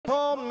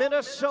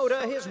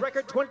Minnesota. His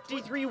record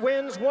 23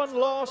 wins, 1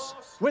 loss,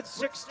 with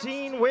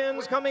 16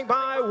 wins coming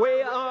by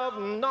way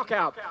of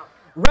knockout.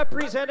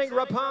 Representing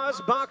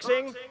Rapaz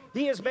Boxing,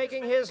 he is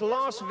making his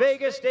Las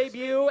Vegas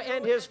debut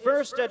and his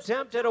first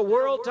attempt at a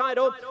world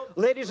title.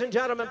 Ladies and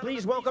gentlemen,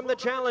 please welcome the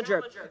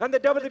challenger and the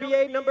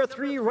WBA number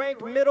 3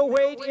 ranked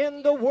middleweight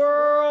in the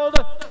world,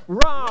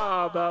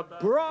 Rob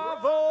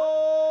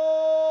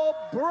Bravo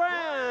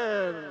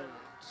Brant.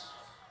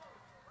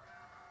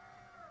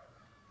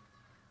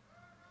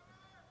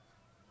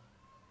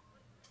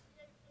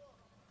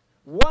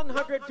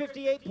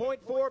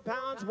 158.4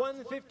 pounds,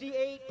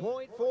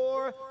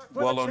 158.4.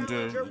 Well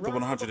under the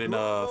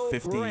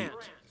 150,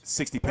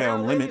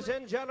 60-pound limit. Ladies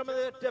and gentlemen,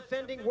 the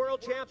defending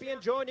world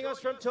champion joining us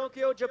from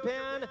Tokyo,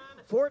 Japan,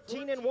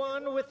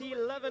 14-1 with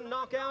 11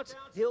 knockouts.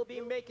 He'll be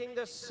making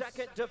the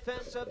second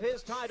defense of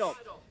his title.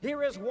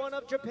 Here is one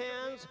of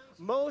Japan's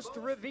most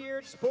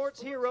revered sports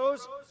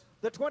heroes,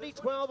 the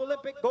 2012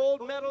 Olympic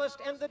gold medalist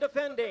and the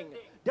defending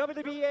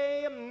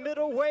WBA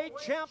middleweight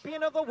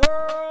champion of the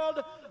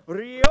world,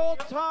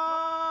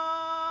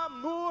 Ryota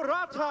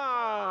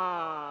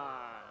Murata.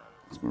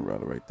 That's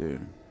Murata right there.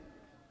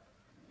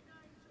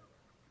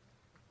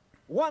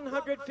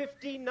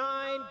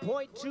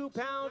 159.2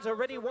 pounds,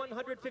 already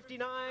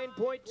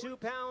 159.2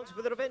 pounds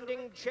for the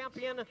defending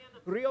champion,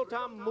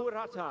 Ryota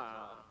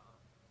Murata.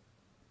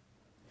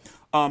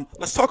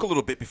 Let's talk a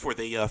little bit before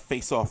they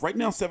face off. Right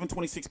now,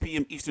 7:26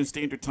 p.m. Eastern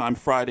Standard Time,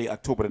 Friday,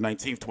 October the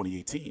 19th,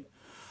 2018.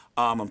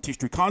 I'm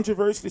TstreeT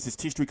Controversy. This is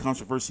TstreeT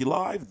Controversy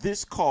Live.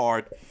 This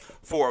card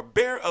for a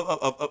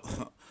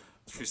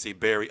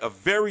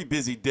very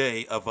busy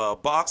day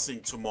of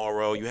boxing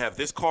tomorrow. You have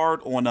this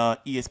card on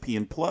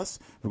ESPN Plus.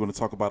 We're going to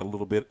talk about it a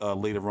little bit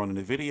later on in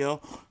the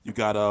video. You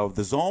got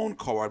the Zone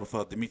card with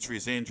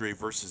Demetrius Andre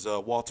versus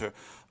Walter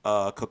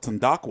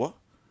Kotandakwa.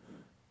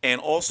 And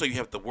also you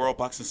have the World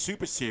Boxing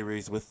Super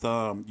Series with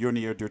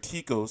Yurnir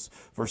Dertikos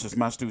versus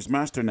Mastus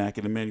Masternak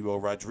and Emmanuel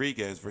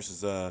Rodriguez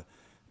versus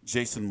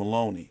Jason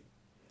Maloney.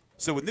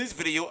 So in this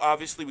video,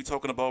 obviously we're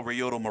talking about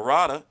Ryota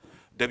Murata,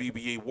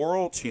 WBA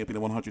World Champion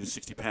at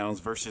 160 pounds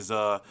versus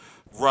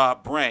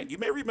Rob Brant. You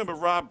may remember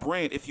Rob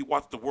Brant if you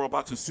watched the World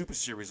Boxing Super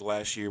Series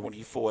last year when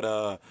he fought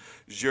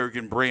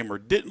Jürgen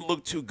Brähmer. Didn't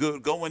look too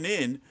good going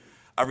in.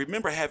 I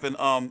remember having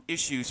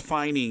issues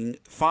finding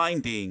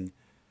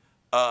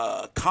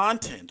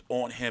content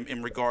on him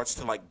in regards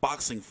to like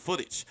boxing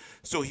footage.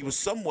 So he was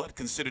somewhat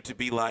considered to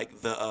be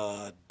like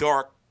the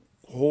dark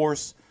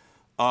horse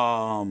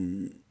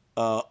underdog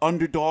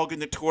in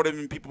the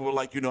tournament. People were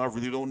like, I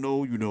really don't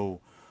know,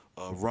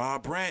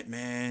 Rob Brant,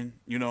 man,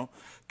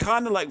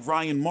 kind of like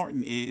Ryan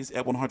Martin is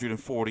at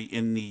 140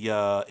 in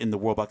the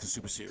World Boxing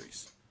Super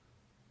Series.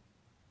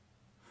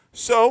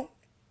 So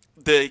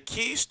the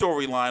key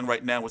storyline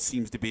right now, it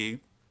seems to be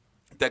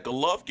that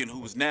Golovkin,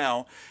 who is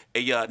now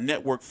a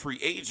network free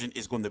agent,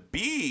 is going to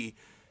be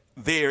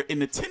there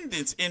in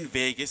attendance in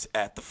Vegas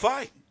at the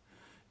fight.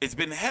 It's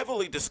been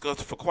heavily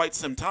discussed for quite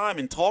some time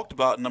and talked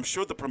about, and I'm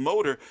sure the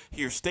promoter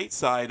here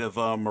stateside of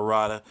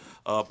Murata,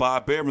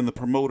 Bob Behrman, the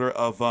promoter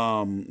of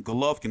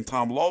Golovkin,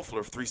 Tom Loeffler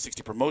of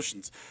 360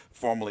 Promotions,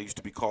 formerly used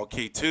to be called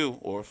K2,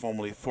 or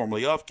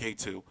formerly of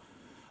K2.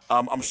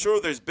 I'm sure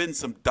there's been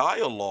some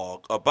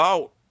dialogue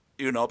about,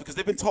 because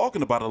they've been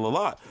talking about it a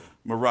lot.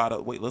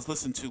 Murata, wait, let's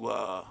listen to...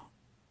 Got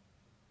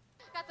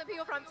some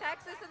people from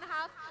Texas in the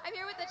house. I'm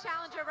here with the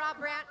challenger, Rob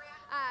Brant.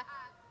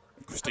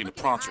 Christina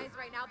Proncher.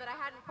 Right now that I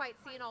hadn't quite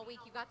seen all week.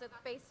 You got to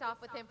face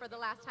off with him for the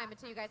last time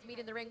until you guys meet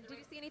in the ring. Did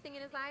you see anything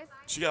in his eyes?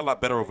 She got a lot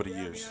better over the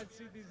years. I'd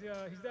see these,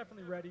 he's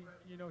definitely ready.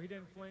 He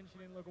didn't flinch, he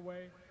didn't look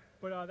away.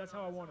 But that's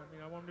how I want him.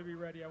 I want him to be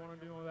ready. I want him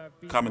to do all that.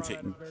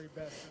 Commentating. His very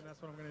best, and that's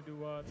what I'm going to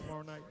do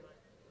tomorrow night.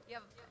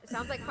 It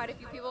sounds like quite a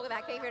few people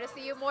that came here to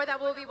see you. More that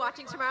we'll be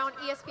watching tomorrow on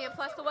ESPN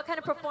Plus. So what kind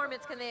of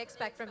performance can they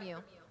expect from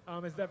you?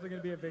 It's definitely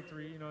going to be a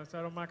victory. So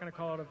I'm not going to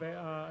call it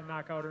a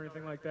knockout or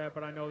anything like that.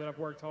 But I know that I've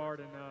worked hard,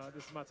 and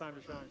this is my time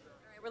to shine. All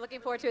right, we're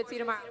looking forward to it. See you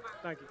tomorrow.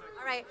 Thank you.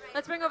 All right,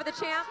 let's bring over the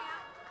champ.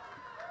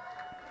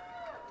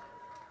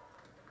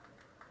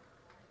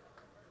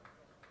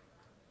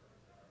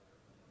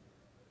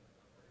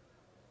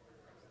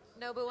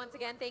 Nobu, once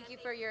again, thank you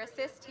for your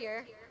assist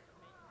here.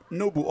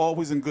 Nobu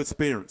always in good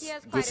spirits. He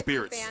has good quite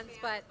spirits. a few fans,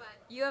 but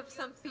you have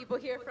some people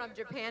here from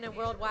Japan and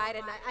worldwide,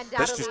 and undoubtedly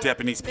that's just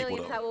Japanese people,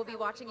 millions though. that will be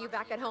watching you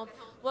back at home.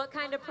 What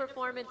kind of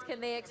performance can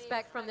they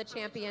expect from the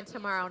champion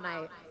tomorrow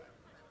night?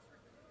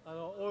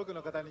 多く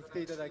の方に来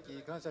ていただ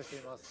き感謝して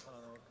います。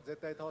絶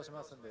対倒し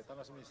ますんで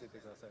楽しみにしていて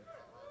ください。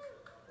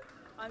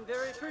I'm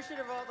very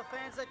appreciative of all the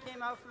fans that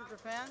came out from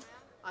Japan.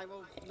 I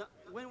will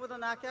win with a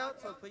knockout,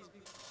 so please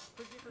be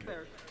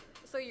prepared.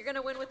 So you're going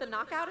to win with a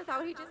knockout? Is that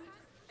what he just...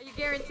 Are you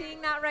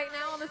guaranteeing that right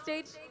now on the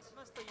stage?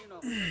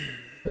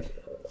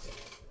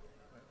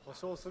 保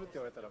証するって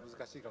言われたら難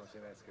しいかもし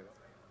れないですけど、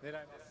狙いま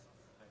す。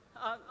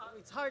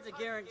It's hard to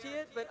guarantee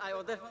it, but I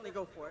will definitely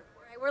go for it.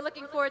 All right, we're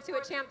looking forward to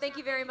it, champ. Thank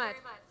you very much.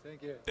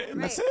 Thank you.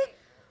 Damn, that's it?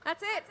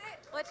 That's it.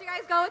 Let you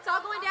guys go. It's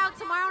all going down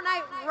tomorrow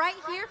night right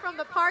here from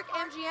the Park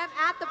MGM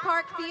at the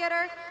Park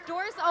Theater.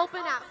 Doors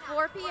open at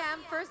 4 p.m.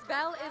 First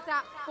bell is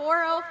at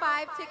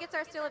 4:05. Tickets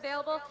are still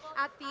available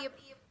at the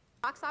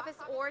box office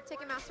or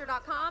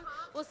Ticketmaster.com.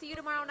 We'll see you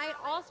tomorrow night,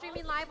 all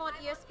streaming live on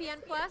ESPN+.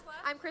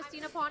 I'm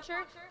Christina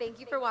Poncher. Thank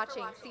you for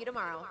watching. See you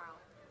tomorrow.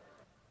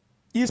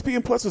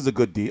 ESPN Plus is a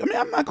good deal. I mean,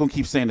 I'm not gonna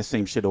keep saying the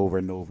same shit over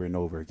and over and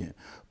over again.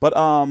 But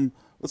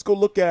let's go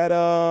look at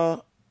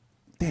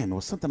damn, there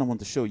was something I wanted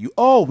to show you.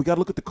 Oh, we gotta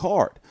look at the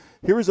card.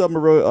 Here is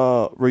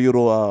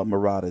Ryota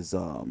Murata's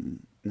let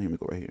me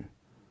go right here.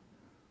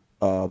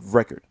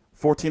 Record.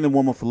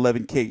 14-1 with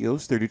 11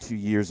 KOs, 32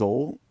 years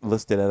old,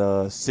 listed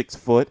at 6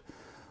 foot.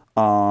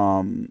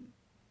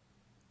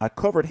 I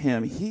covered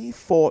him. He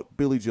fought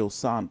Billy Joe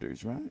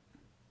Saunders, right?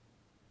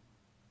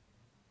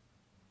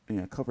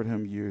 Yeah, I covered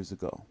him years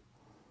ago.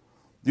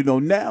 You know,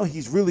 now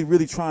he's really,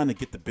 really trying to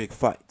get the big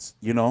fights,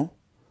 you know?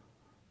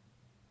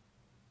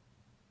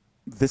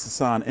 This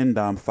Hassan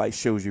Endam fight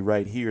shows you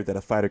right here that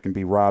a fighter can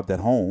be robbed at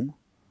home.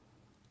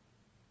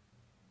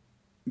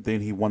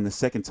 Then he won the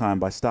second time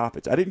by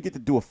stoppage. I didn't get to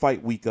do a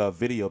fight week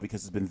video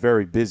because it's been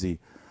very busy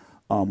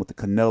with the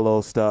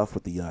Canelo stuff,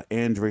 with the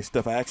Andre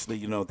stuff. I actually,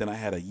 you know, then I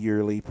had a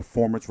yearly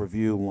performance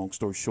review, long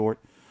story short.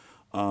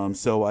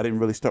 So I didn't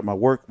really start my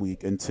work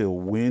week until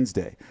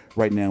Wednesday.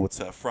 Right now it's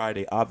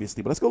Friday,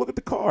 obviously. But let's go look at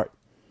the card.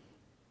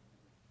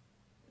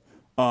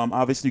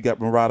 Obviously, you got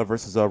Murata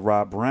versus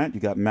Rob Brant.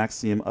 You got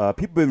Maxim. People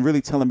have been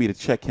really telling me to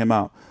check him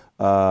out.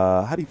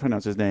 How do you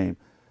pronounce his name?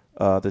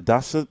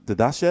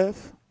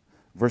 Dadashev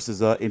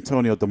versus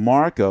Antonio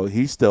DeMarco.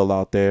 He's still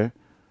out there.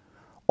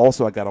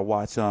 Also, I got to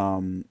watch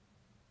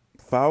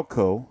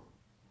Falco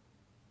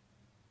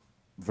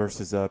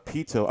versus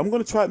Pito. I'm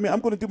going to try. Man,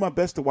 I'm going to do my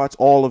best to watch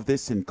all of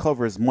this and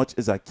cover as much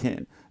as I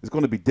can. It's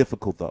going to be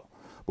difficult, though,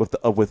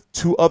 with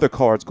two other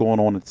cards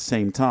going on at the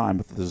same time,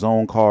 with the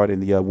Zone card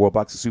and the World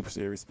Boxing Super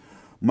Series.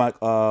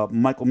 Michael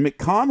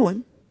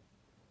McConlin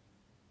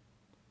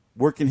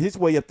working his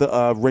way up the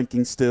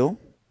rankings still.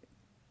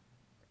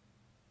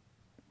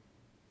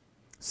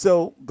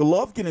 So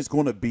Golovkin is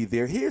going to be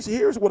there.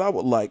 Here's what I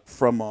would like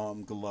from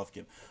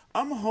Golovkin.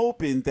 I'm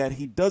hoping that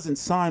he doesn't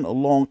sign a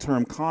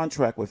long-term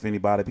contract with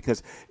anybody,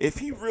 because if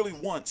he really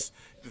wants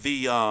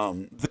the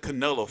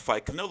Canelo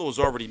fight, Canelo has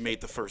already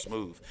made the first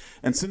move.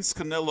 And since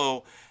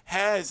Canelo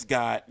has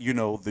got, you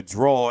know, the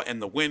draw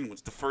and the win,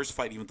 which the first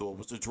fight, even though it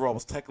was the draw,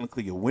 was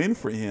technically a win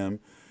for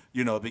him,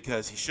 you know,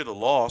 because he should have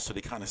lost, so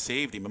they kind of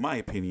saved him, in my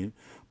opinion.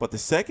 But the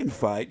second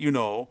fight, you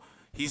know,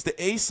 he's the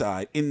A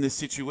side in this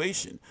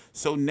situation.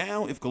 So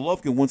now if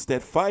Golovkin wants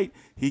that fight,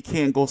 he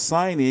can go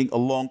signing a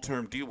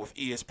long-term deal with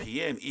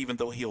ESPN, even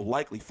though he'll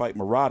likely fight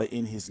Murata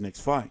in his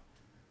next fight,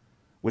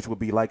 which would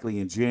be likely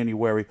in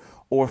January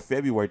or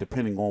February,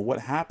 depending on what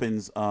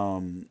happens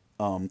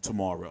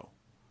tomorrow,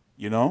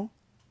 you know?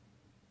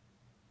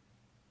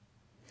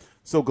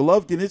 So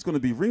Golovkin is going to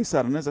be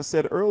ringside. And as I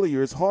said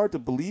earlier, it's hard to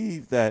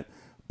believe that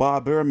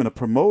Bob Behrman, a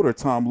promoter,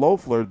 Tom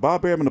Loeffler,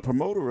 Bob Behrman, a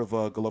promoter of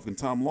Golovkin,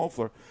 Tom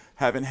Loeffler,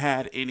 haven't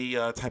had any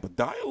type of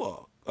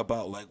dialogue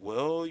about, like,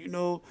 well, you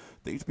know,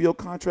 the HBO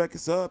contract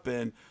is up,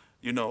 and,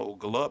 you know,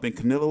 Golovkin,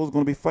 Canelo is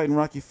going to be fighting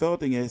Rocky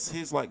Felding. It's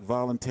his, like,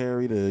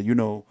 voluntary to, you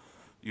know,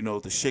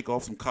 to shake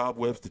off some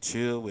cobwebs, to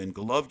chill, and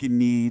Golovkin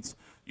needs,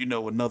 you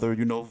know, another,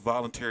 you know,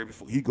 voluntary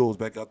before he goes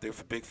back out there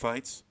for big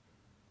fights.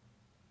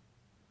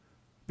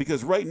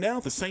 Because right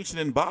now, the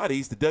sanctioning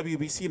bodies, the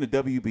WBC and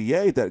the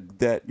WBA,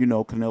 that you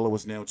know, Canelo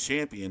is now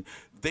champion,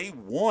 they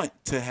want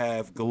to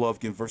have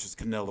Golovkin versus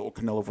Canelo, or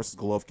Canelo versus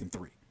Golovkin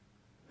 3.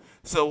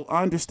 So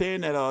I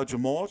understand that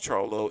Jamal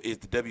Charlo is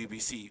the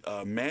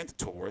WBC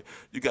mandatory.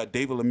 You got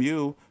David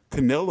Lemieux,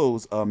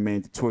 Canelo's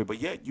mandatory, but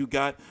yet you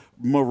got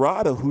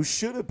Murata, who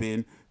should have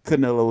been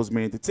Canelo's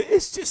mandatory.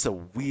 It's just a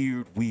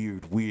weird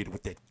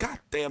with that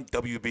goddamn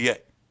WBA.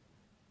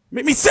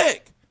 Made me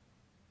sick.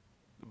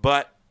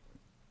 But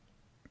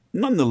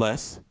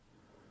nonetheless,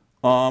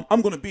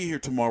 I'm going to be here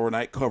tomorrow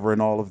night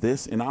covering all of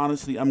this. And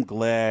honestly, I'm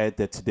glad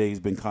that today's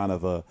been kind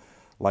of a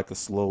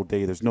slow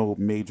day. There's no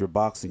major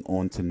boxing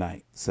on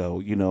tonight. So,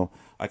 you know,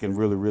 I can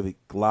really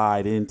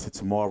glide into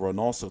tomorrow. And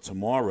also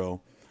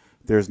tomorrow,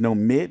 there's no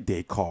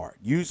midday card.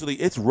 Usually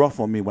it's rough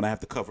on me when I have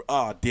to cover,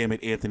 damn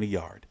it, Anthony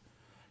Yard.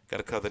 Got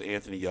to cover the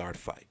Anthony Yard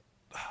fight.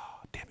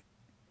 Damn it.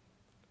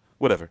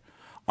 Whatever.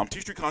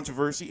 TstreeT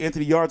Controversy.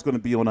 Anthony Yard's going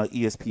to be on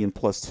ESPN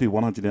Plus 2,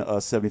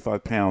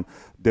 175-pound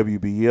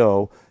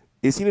WBO.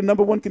 Is he the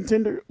 #1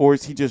 contender, or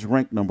is he just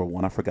ranked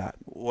 #1? I forgot.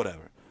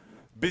 Whatever.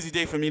 Busy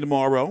day for me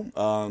tomorrow.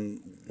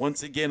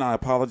 Once again, I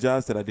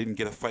apologize that I didn't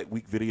get a fight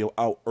week video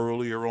out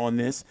earlier on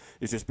this.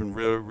 It's just been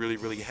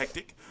really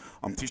hectic.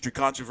 TstreeT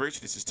Controversy.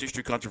 This is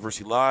TstreeT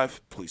Controversy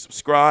Live. Please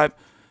subscribe.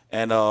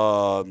 And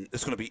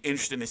it's going to be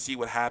interesting to see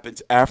what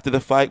happens after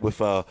the fight with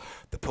the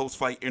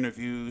post-fight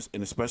interviews,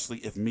 and especially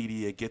if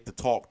media get to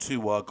talk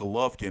to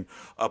Golovkin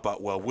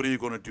about, well, what are you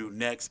going to do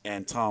next,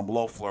 and Tom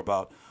Loeffler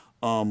about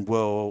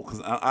Well,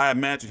 because I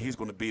imagine he's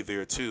going to be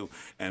there too.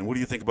 And what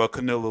do you think about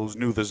Canelo's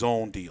new The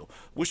Zone deal?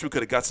 Wish we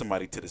could have got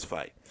somebody to this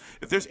fight.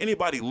 If there's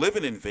anybody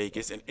living in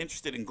Vegas and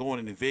interested in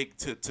going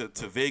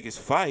to Vegas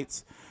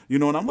fights, you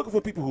know, and I'm looking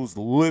for people who's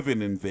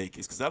living in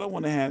Vegas because I don't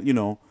want to have, you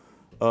know,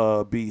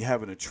 be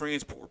having to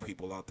transport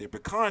people out there.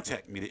 But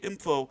contact me. The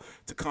info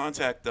to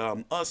contact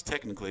us,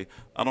 technically,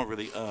 I don't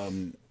really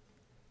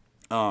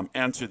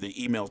answer the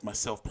emails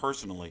myself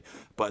personally,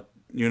 but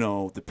you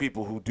know, the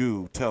people who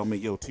do tell me,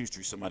 yo,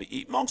 TstreeT, somebody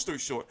eat. Long story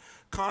short,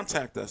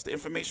 contact us. The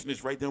information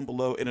is right down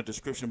below in the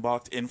description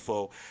box,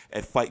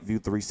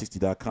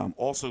 info@fightview360.com.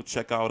 Also,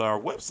 check out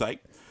our website.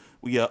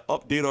 We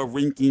update our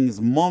rankings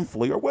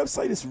monthly. Our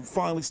website is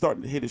finally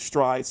starting to hit its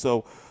stride,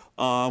 so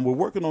we're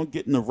working on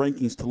getting the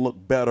rankings to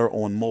look better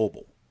on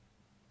mobile.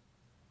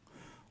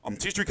 I'm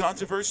TstreeT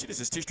Controversy. This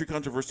is TstreeT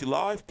Controversy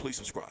Live. Please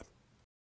subscribe.